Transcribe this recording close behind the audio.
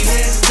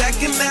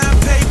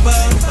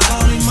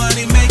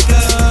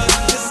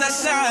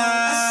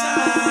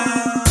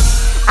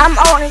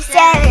only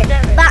 7,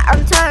 but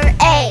I'm turning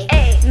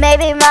 8.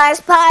 Maybe my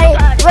party,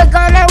 we're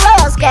gonna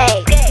roller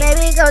skate.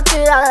 Maybe go to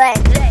the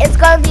lake, it's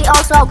gonna be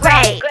all so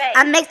great.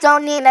 I make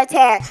don't need a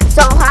tan,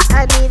 so hot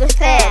I need a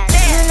fan.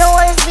 You know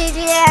it's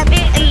BGM,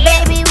 and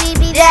baby we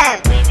be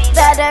them.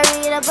 Better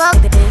read a book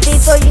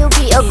before you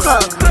be a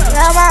cook.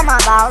 Now I'm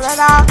ballin'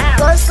 out,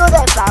 go to school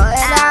they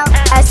ballin' out.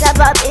 I step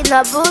up in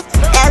the booth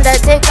and I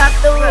take off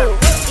the roof.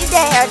 You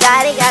there,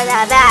 daddy got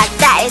that back,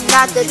 that is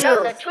not the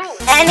truth.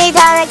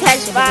 Anytime I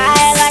catch a fire,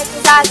 I like to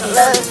talk a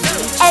loose.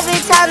 Every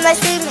time they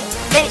see me,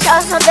 they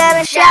show some damn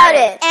and shout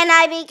it. And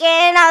I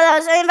begin all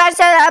those invites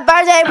to the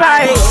birthday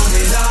party.